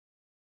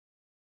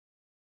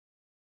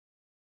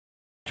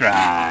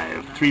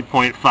Drive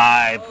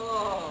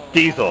 3.5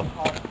 diesel.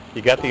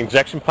 You got the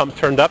injection pump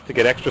turned up to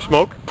get extra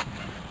smoke.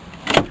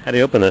 How do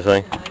you open this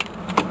thing?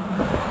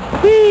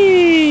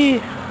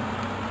 Whee!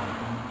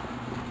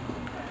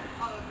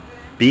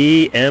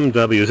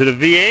 BMW. Is it a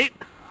V8?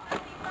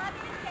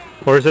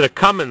 Or is it a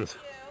Cummins?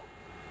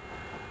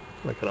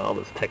 Look at all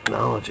this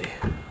technology.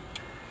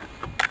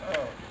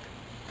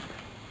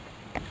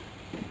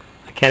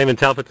 I can't even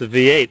tell if it's a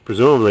V8.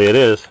 Presumably it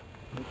is.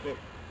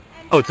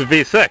 Oh, it's a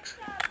V6.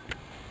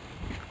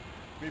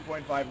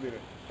 3.5 liter.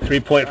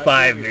 3.5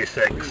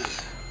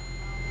 V6.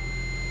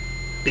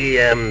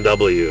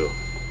 BMW.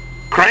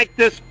 Crank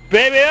this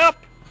baby up!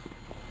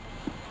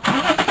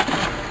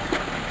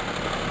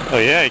 Oh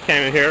yeah, you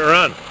can't even hear it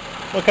run.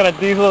 What kind of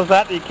diesel is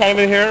that you can't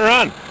even hear it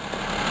run?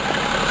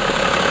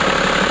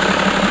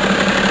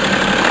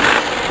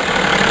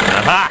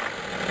 Aha!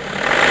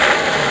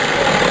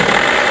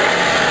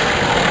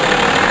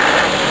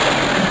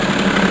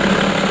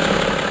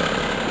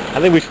 I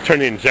think we should turn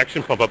the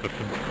injection pump up a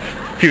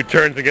few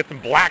turns and get some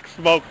black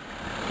smoke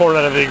pouring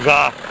out of the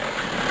exhaust.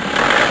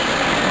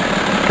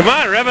 Come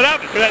on, rev it up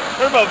for that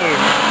turbo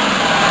boost.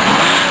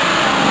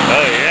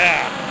 Oh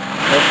yeah.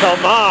 Let's tell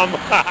Mom.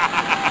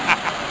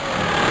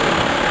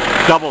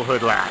 Double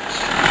hood latch.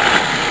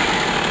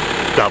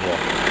 Double.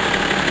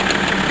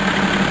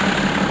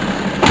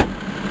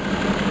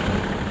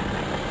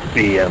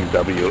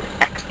 BMW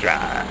X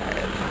Drive.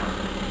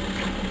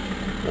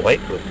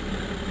 White with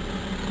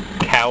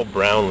cow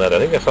brown leather. I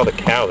think I saw the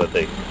cow that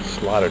they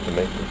slaughtered to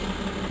make this.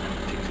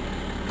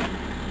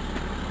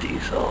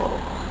 Diesel.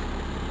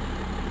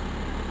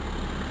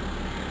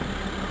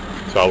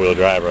 It's all-wheel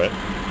drive, right?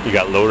 You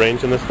got low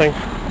range in this thing?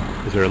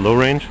 Is there a low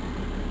range?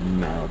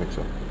 No, I don't think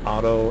so.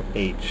 Auto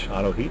H.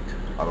 Auto heat?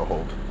 Auto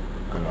hold.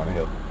 Going on a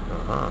hill.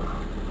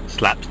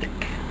 Slapstick.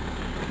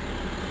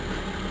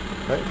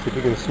 Alright, see if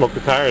we can smoke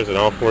the tires in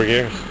all 4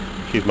 gears.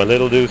 She's my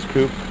little deuce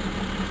coupe.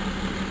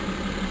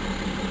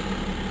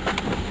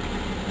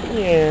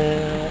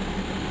 Yeah.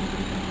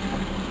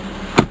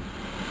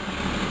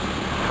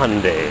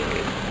 Hyundai.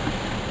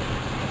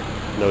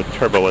 No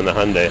turbo in the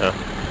Hyundai, huh?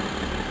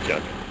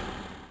 Junk.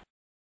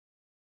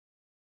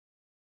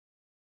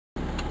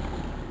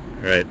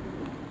 Alright,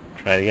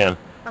 try it again.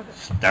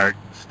 Start,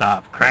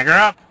 stop, crank her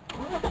up!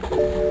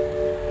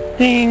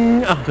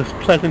 Ding! Oh, those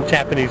pleasant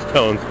Japanese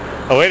tones.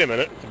 Oh, wait a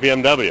minute, it's a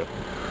BMW.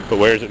 But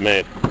where is it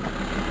made?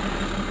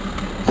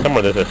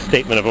 Somewhere there's a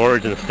statement of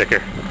origin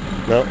sticker.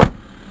 No?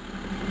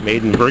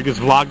 Made in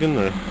Bergesvlogen,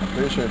 or?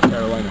 Pretty sure it's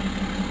Carolina.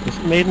 Is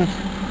it made in...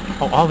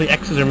 Oh, all the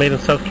X's are made in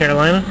South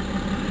Carolina?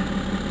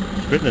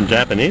 It's written in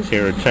Japanese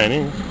here, or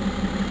Chinese.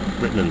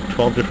 Written in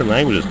 12 different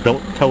languages.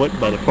 Don't tow it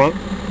by the front.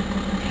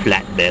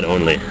 Flatbed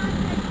only.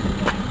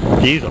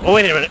 Diesel. Oh,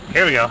 wait a minute.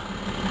 Here we go.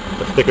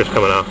 The sticker's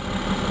coming off.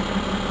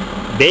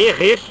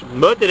 Bayerisch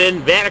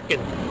Motoren Werken.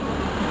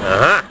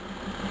 Uh-huh.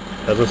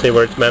 Doesn't say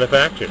where it's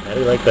manufactured. How do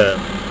you like that?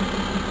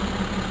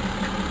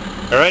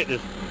 Alright,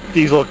 this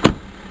diesel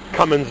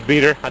Cummins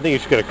beater. I think you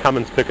should get a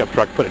Cummins pickup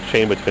truck, put a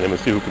chain between them and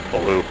see who can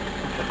pull who.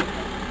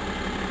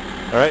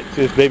 Alright,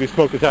 see this baby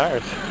smoke the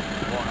tires.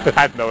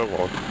 I know it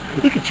won't.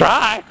 You can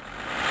try.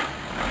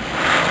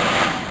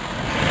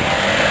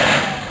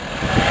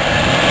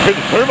 The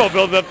turbo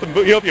builds up some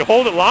boost. You know, if you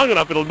hold it long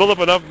enough, it'll build up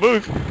enough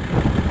boost.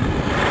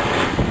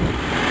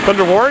 It's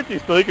under warranty,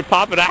 so you can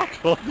pop an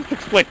axle. Just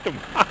explain to them.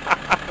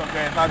 It's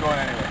okay, it's not going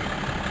anywhere.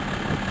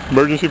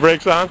 Emergency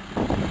brakes on?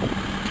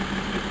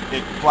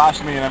 It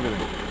flashed me and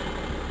everything.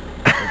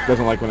 It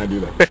doesn't like when I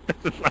do that.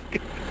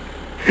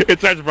 It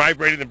starts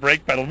vibrating the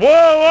brake pedal. Whoa,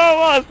 whoa,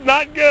 whoa, it's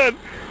not good.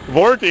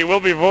 Warranty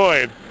will be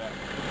void.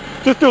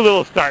 Just do a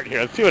little start here.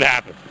 Let's see what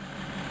happens.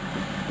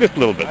 Just a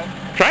little bit.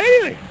 Try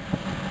anything.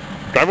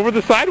 Drive over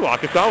the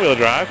sidewalk. It's all-wheel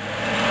drive.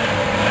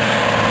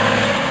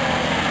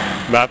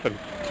 Nothing.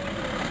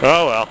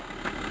 Oh, well.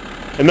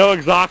 And no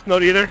exhaust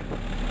note either?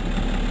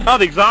 Oh,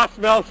 the exhaust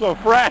smells so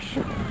fresh.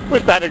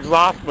 With that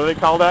exhaust, what do they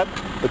call that?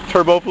 The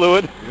turbo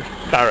fluid?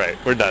 All right,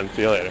 we're done.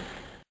 See you later.